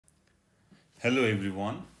Hello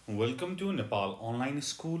everyone, welcome to Nepal online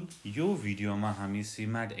school. यो भिडियोमा हामी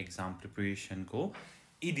CMAT exam preparation को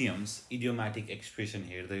idioms, idiomatic expression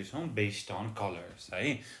हेर्दैछौँ based on colors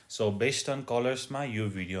है. So based on colors मा यो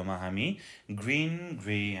भिडियोमा हामी green,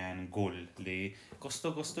 gray and gold ले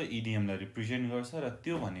कस्तो कस्तो idiom लाई represent गर्छ र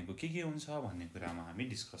त्यो भनेको के हुन्छ भन्ने कुरामा हामी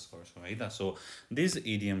discuss गर्छौँ है त. So these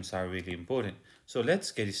idioms are really important. So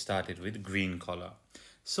let's get started with green color.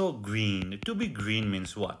 So green, to be green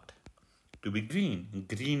means what? To be green,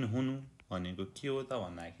 green hunu भनेको के हो त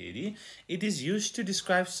भन्दाखेरि it is used to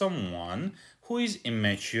describe someone who is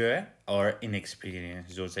immature or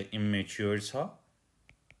inexperienced. जो चाहिँ immature छ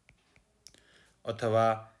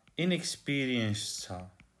अथवा inexperienced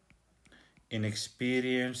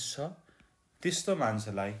छ त्यस्तो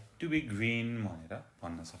मान्छेलाई to be green भनेर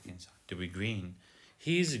भन्न सकिन्छ. To be green,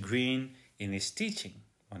 he is green in his teaching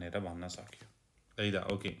भनेर भन्न सक्यो है त.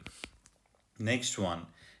 Okay, next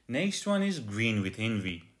one is green with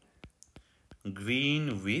envy.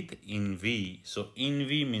 Green with envy. So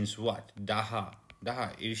envy means what? Daha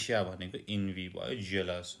ईर्ष्या भनेको envy भयो,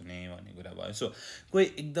 jealous हुने भन्ने कुरा भयो. So कोही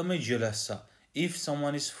एकदमै jealous छ. If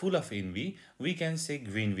someone is full of envy, we can say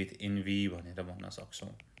green with envy भनेर भन्न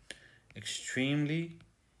सक्छौँ. Extremely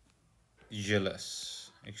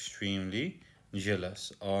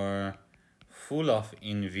jealous or full of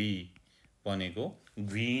envy भनेको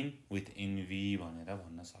green with envy भनेर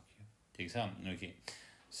भन्न सक्यो. ठीक छ? Okay.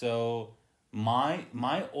 So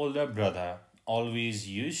my older brother always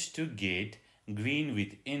used to get green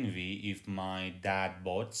with envy if my dad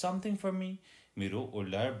bought something for me. मेरो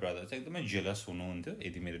older brother चाहिँ एकदमै jealous हुनुहुन्थ्यो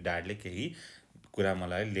यदि मेरो dadले केही कुरा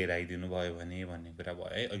मलाई लिएर आइदिनु भयो भने भन्ने कुरा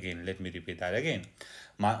भयो है. Again, let me repeat that again.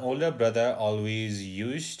 My older brother always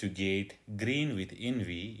used to get green with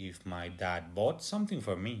envy if my dad bought something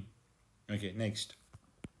for me. Okay, next.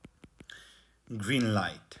 Green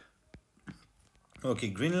light. Okay,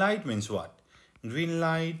 green light means what? Green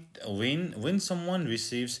light, when someone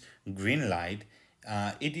receives green light,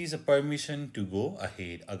 it is a permission to go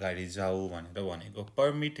ahead. अगाडि जाऊ भनेर भनेको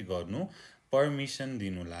permit गर्नु, permission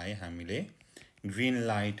दिनुलाई हामीले green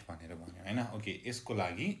light भनेर भन्यो हैन. Okay, यसको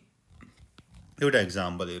लागि एउटा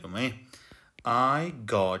example हेरौँ है. I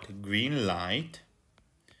got green light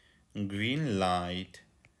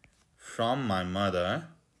from my mother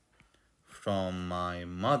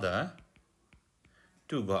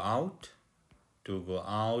to go out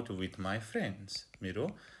with my friends.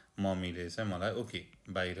 मेरो मम्मीले चाहिँ मलाई ओके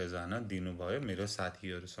बाहिर जान दिनुभयो मेरो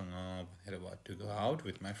साथीहरुसँग भनेर भयो. To go out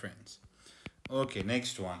with my friends. Okay,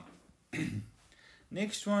 next one.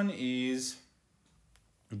 Next one is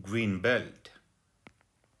green belt.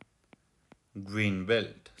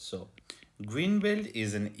 So green belt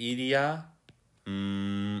is an area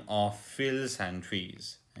of fields and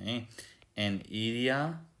trees. An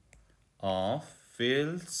area of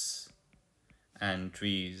fields and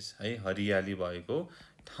trees. हरियाली भएको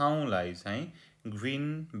ठाउँलाई चाहिँ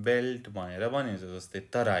green belt भनेर भनिन्छ. जस्तै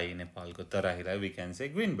तराई, नेपालको तराईलाई we can say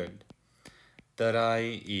green belt.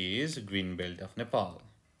 Tarai is green belt of Nepal.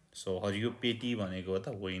 So हरियो पेटी भनेको त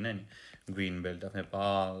होइन नि, green belt of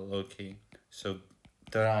Nepal. Okay, so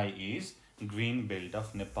Tarai is green belt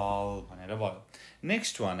of Nepal भनेर भयो.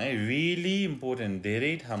 Next one है, really important,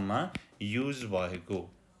 धेरै ठाउँमा use भएको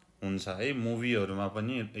हुन्छ है, मुभीहरुमा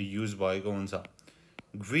पनि use भएको हुन्छ.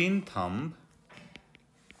 Green thumb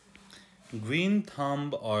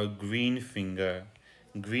or green finger.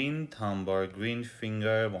 Green thumb or green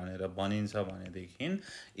finger भनेर भनिन्छ भनेदेखि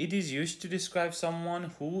it is used to describe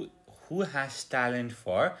someone who has talent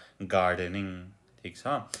for gardening. ठीक छ?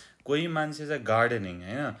 कोही मान्छे चाहिँ गार्डनिङ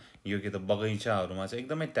हैन, यो के त बगैँचाहरुमा चाहिँ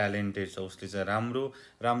एकदमै ट्यालेन्टेड छ, उसले चाहिँ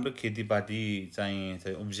राम्रो खेतीपाती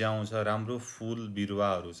चाहिँ उब्जाउँछ, राम्रो फूल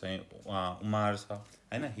बिरुवाहरु चाहिँ उमार्छ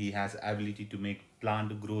हैन. he has ability to make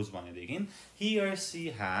plant grows भनेदेखि he or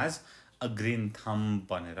she has a green thumb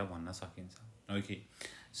भनेर भन्न सकिन्छ. Okay,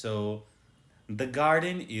 so the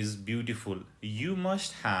garden is beautiful, you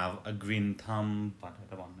must have a green thumb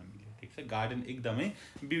भनेर भन्न मिल्यो. ठीक छ? गार्डन एकदमै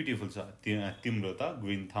ब्युटिफुल छ, तिम्रो त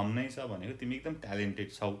ग्रीन थम्ब नै छ भनेको तिमी एकदम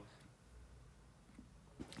ट्यालेन्टेड छौ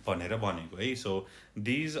भनेर भनेको है. So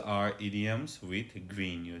these are idioms with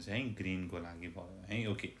green. यो चाहिँ ग्रीन को लागि भयो है.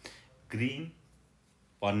 Okay, ग्रीन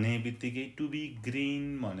भन्ने बित्तिकै to be green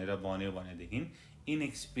भनेर भन्यो भनेदेखि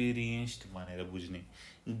inexperienced भनेर बुझ्ने.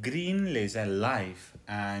 ग्रीन ले चाहिँ लाइफ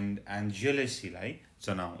एन्ड जेलसीलाई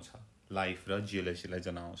जनाउँछ, लाइफ र जेलसीलाई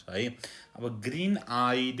जनाउँछ है. अब ग्रीन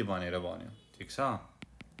आइड भनेर भन्यो. ठीक छ?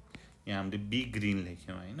 यहाँ हामीले बिग ग्रीन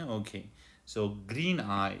लेख्यौं हैन. Okay, so green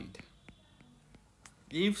I'd.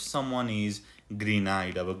 If someone is green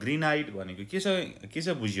eyed, अब green eyed भनेको के छ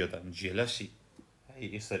बुझियो त? जेलसी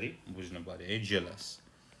यसरी बुझ्नु पर्यो है jealous.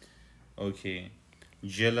 Okay,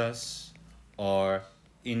 jealous or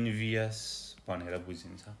envious भनेर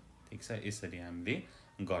बुझिन्छ. ठीक छ, यसरी हामीले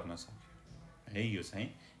गर्न सक्यौं है. यो चाहिँ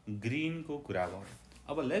ग्रीन को कुरा भयो.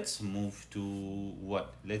 अब let's move to what,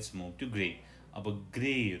 let's move to grey. अब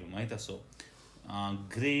ग्रे हेरौँ है त. सो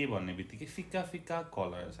ग्रे भन्ने बित्तिकै फिक्का फिक्का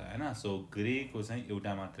कलर छ हैन. सो ग्रे को चाहिँ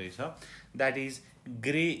एउटा मात्रै छ, दैट इज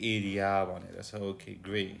ग्रे एरिया भनेर छ. Okay,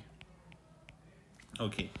 grey.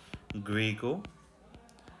 ओके, ग्रे को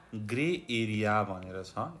ग्रे एरिया भनेर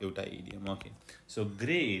छ एउटा idiom. Okay, so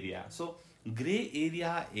grey area. So grey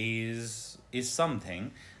area is something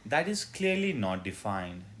that is clearly not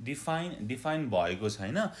defined. Define भएको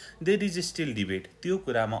छैन. There is still debate. त्यो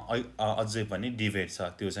कुरामा अझै पनि डिबेट छ.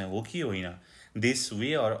 त्यो चाहिँ हो कि होइन, this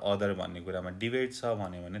way or other भन्ने कुरामा डिबेट छ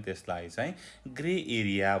भने त्यसलाई चाहिँ ग्रे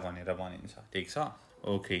एरिया भनेर भनिन्छ. ठीक छ.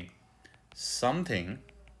 Okay, something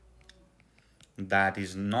that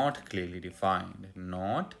is not clearly defined,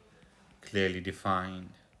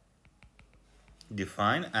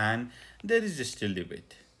 and there is still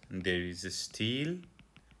debate.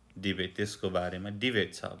 त्यसको बारेमा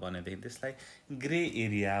डिबेट छ भनेदेखि त्यसलाई ग्रे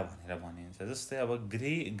एरिया भनेर भनिन्छ. जस्तै अब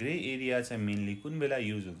ग्रे एरिया चाहिँ मेनली कुन बेला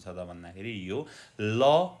युज हुन्छ त भन्दाखेरि यो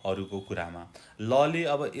लहरुको कुरामा. लले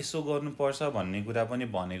अब यसो गर्नुपर्छ भन्ने कुरा पनि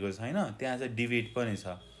भनेको छैन, त्यहाँ चाहिँ डिबेट पनि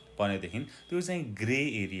छ भनेदेखि त्यो चाहिँ ग्रे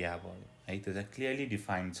एरिया भयो है. त्यो चाहिँ क्लियरली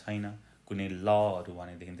डिफाइन्ड छैन कुनै लहरु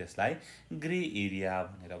भनेदेखि त्यसलाई ग्रे एरिया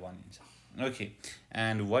भनेर भनिन्छ. Okay,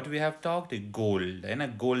 and what we have talked, gold हैन.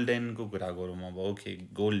 golden को कुरा गरौँ अब. Okay,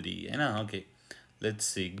 goldy हैन. Okay, let's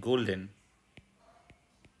see, golden.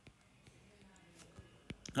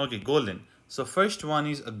 Okay, golden. So first one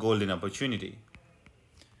is a golden opportunity.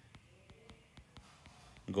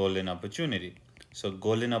 So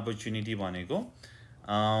golden opportunity भनेको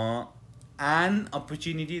an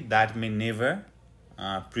opportunity that may never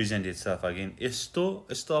present itself again.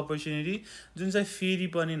 यस्तो opportunity जुन चाहिँ फेरि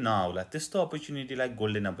पनि नआउला, त्यस्तो opportunity लाई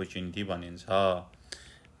golden opportunity भनिन्छ.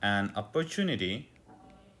 An opportunity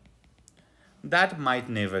that might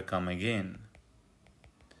never come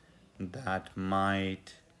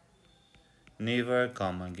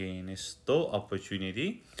again. यस्तो opportunity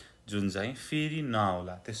जुन चाहिँ फेरि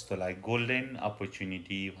नआउला, त्यस्तोलाई गोल्डन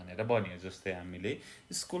अपर्च्युनिटी भनेर भनियो. जस्तै हामीले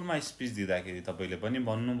स्कुलमा स्पिच दिँदाखेरि तपाईले पनि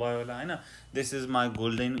भन्नुभयो होला हैन, this is my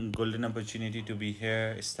golden opportunity to be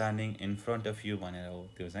here standing in front of you भनेर हो.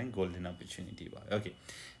 त्यो चाहिँ गोल्डन अपर्च्युनिटी भयो. Okay,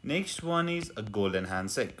 next one is a golden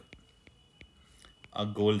handshake.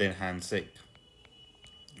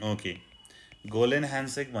 Okay, golden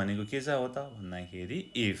handshake भनेको के चाहिँ हो त भन्दाखेरि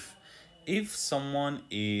if someone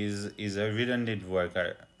is a redundant worker,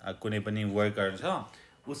 कुनै पनि वर्कर छ,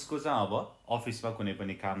 उसको चाहिँ अब अफिसमा कुनै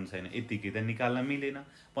पनि काम छैन, यतिकै त निकाल्न मिलेन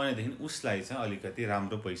भनेदेखि उसलाई चाहिँ अलिकति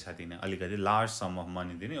राम्रो पैसा दिने, अलिकति लार्ज सम अफ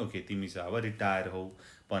मनी दिने. ओके, तिमी चाहिँ अब रिटायर हौ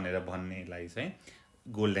भनेर भन्नेलाई चाहिँ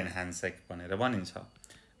गोल्डन ह्यान्डसेक भनेर भनिन्छ.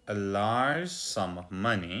 a large sum of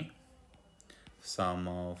money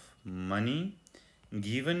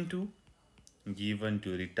given to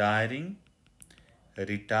retiring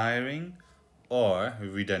or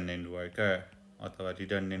redundant worker, अथवा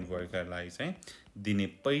redundant worker लाई चाहिँ दिने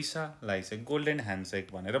पैसालाई चाहिँ गोल्डन ह्यान्डसेक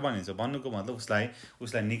भनेर भनिन्छ. भन्नुको मतलब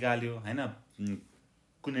उसलाई निकाल्यो हैन,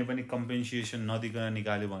 कुनै पनि कम्पेन्सेसन नदिकन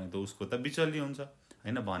निकाल्यो भने त उसको त बिचल्ली हुन्छ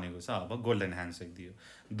हैन. भनेको छ अब गोल्डन ह्यान्डसेक दियो,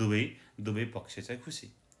 दुवै पक्ष चाहिँ खुसी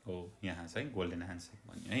हो. यहाँ चाहिँ गोल्डन ह्यान्डसेक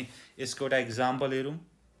भन्यो है. यसको एउटा एक्जाम्पल हेरौँ.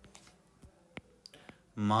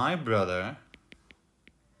 My brother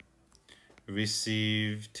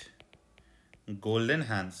received a golden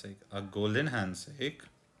handshake when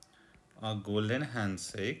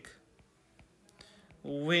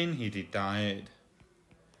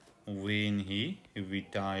he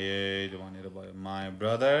retired. भनेर भयो. My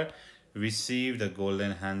brother received a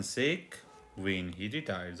golden handshake when he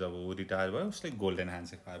retired. जब वो रिटायर भयो उसले गोल्डन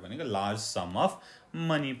ह्यान्डसेक पायो भनेको लार्ज सम अफ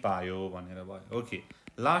मनी पायो भनेर भयो. Okay,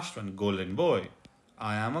 last one golden boy.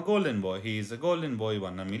 I am a golden boy, he is a golden boy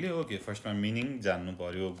भन्न मिल्यो. ओके, फर्स्टमा मिनिङ जान्नु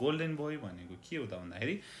पर्यो. गोल्डन बोय भनेको के हो त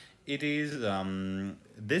भन्दाखेरि it is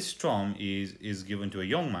this term is given to a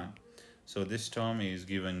young man. So this term is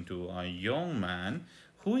given to a young man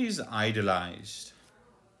who is idolized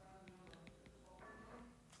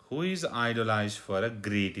for a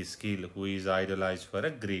great skill.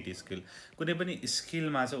 कुनै पनि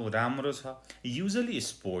स्किलमा चाहिँ उ राम्रो छ.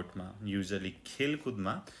 युजुअली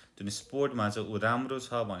खेलकुदमा जुन स्पोर्टमा चाहिँ उ राम्रो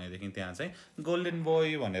छ भनेदेखि त्यहाँ चाहिँ गोल्डन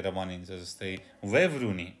बोय भनेर भनिन्छ. जस्तै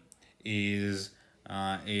w𝗵𝗵𝘁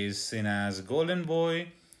is seen as golden boy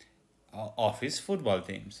of his football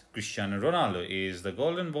teams. Cristiano Ronaldo is the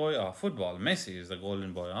golden boy of football. Messi is the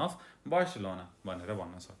golden boy of Barcelona भनेर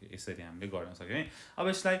भन्न सक्यो. यसरी हामीले गर्न सक्यौँ है. अब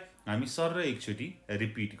यसलाई हामी सर र एकचोटि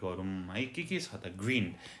रिपिट गरौँ है. के छ त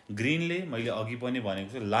ग्रीनले मैले अघि पनि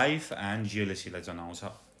भनेको छु लाइफ एन्ड जेलसीलाई जनाउँछ.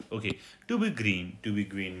 Okay, to be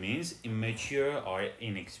green means immature or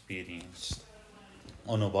inexperienced.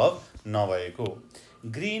 अनुभव नभएको.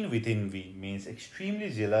 Green within V means extremely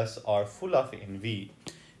jealous or full of envy.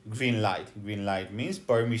 Green light means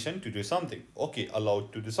permission to do something. Okay,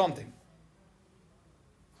 allowed to do something.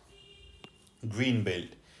 Green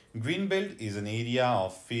belt is an area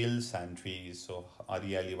of fields and trees. So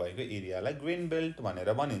हरियाली भएको एरियालाई green belt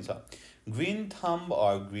भनेर भनिन्छ. Green thumb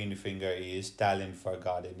or green finger is talent for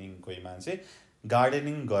gardening. कोही मान्छे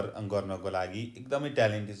gardening गर्नको लागि एकदमै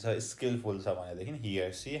talented छ, स्किलफुल छ भनेदेखि he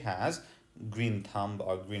or she has green thumb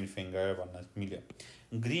or green finger भन्न मिल्यो.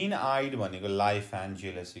 ग्रीन आइड भनेको लाइफ एन्ड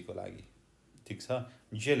जेलसीको लागि. ठिक छ.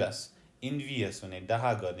 जेलस envious हुने,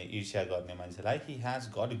 डाहा गर्ने, ईर्ष्या गर्ने मान्छेलाई he has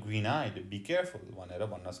got green eyed, be careful भनेर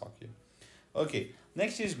भन्न सक्यो. Okay,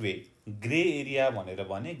 next is grey area भनेर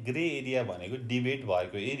भने. ग्रे एरिया भनेको डिबेट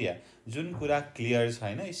भएको एरिया. जुन कुरा क्लियर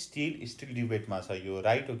छैन स्टिल डिबेटमा छ, यो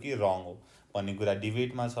राइट हो कि रङ हो भन्ने कुरा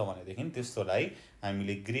डिबेटमा छ भनेदेखि त्यस्तोलाई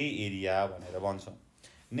हामीले ग्रे एरिया भनेर भन्छौँ.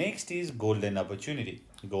 Next is golden opportunity.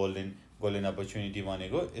 Golden opportunity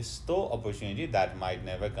भनेको यस्तो opportunity that might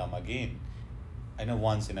never come again, होइन,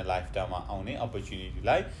 वन्स इन अ लाइफ टाइममा आउने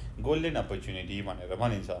अपर्च्युनिटीलाई गोल्डन अपर्च्युनिटी भनेर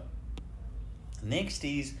भनिन्छ. Next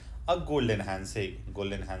is a golden handshake.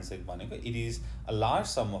 Golden handshake भनेको it is a large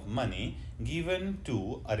some of money given to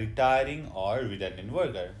a retiring or रिटायर्डेन्ट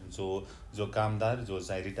worker. जो कामदार जो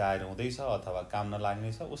चाहिँ रिटायर हुँदैछ अथवा काम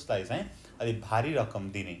नलाग्ने छ उसलाई चाहिँ अलिक भारी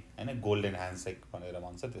रकम दिने, होइन, गोल्डन ह्यान्डसेक भनेर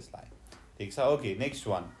भन्छ त्यसलाई. ठिक छ. Okay, next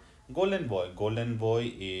one golden boy. Golden boy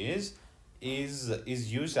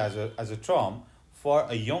is use as a term for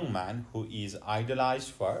a young man who is idolized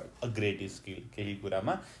for a great skill. केही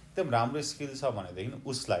कुरामा एकदम राम्रो स्किल छ भनेदेखि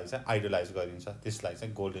उसलाई चाहिँ आइडलाइज गरिन्छ, त्यसलाई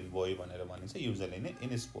चाहिँ गोल्डन बोय भनेर भनिन्छ. युजली नै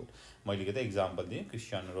इन स्पोर्ट. मैले के त इक्जाम्पल दिएँ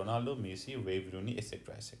Cristiano Ronaldo, Messi, web रुनी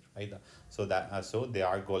etcetera है त. So they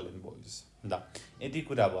are golden boys. ल, यति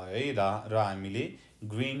कुरा भयो है. र हामीले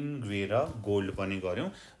ग्रिन, ग्रे र गोल्ड पनि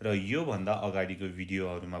गऱ्यौँ. र योभन्दा अगाडिको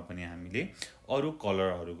भिडियोहरूमा पनि हामीले अरू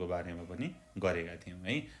कलरहरूको बारेमा पनि गरेका थियौँ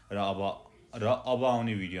है. र अब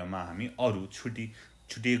आउने भिडियोमा हामी अरू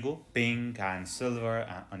छुटेको पिङ्क एन्ड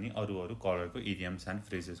सिल्भर अनि अरू कलरको इडियम्स एन्ड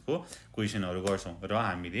फ्रेजेसको क्वेसनहरू गर्छौँ. र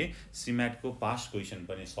हामीले CMAT को पास्ट क्वेसन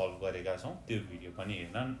पनि सल्भ गरेका छौँ. त्यो भिडियो पनि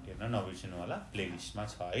हेर्न नबिर्सिनु होला, प्लेलिस्टमा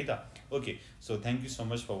छ है त. Okay, so thank you so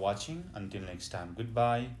much for watching. Until next time, good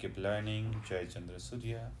by, keep learning.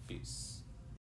 𝘀𝗁𝘂𝗱𝗃. Piece.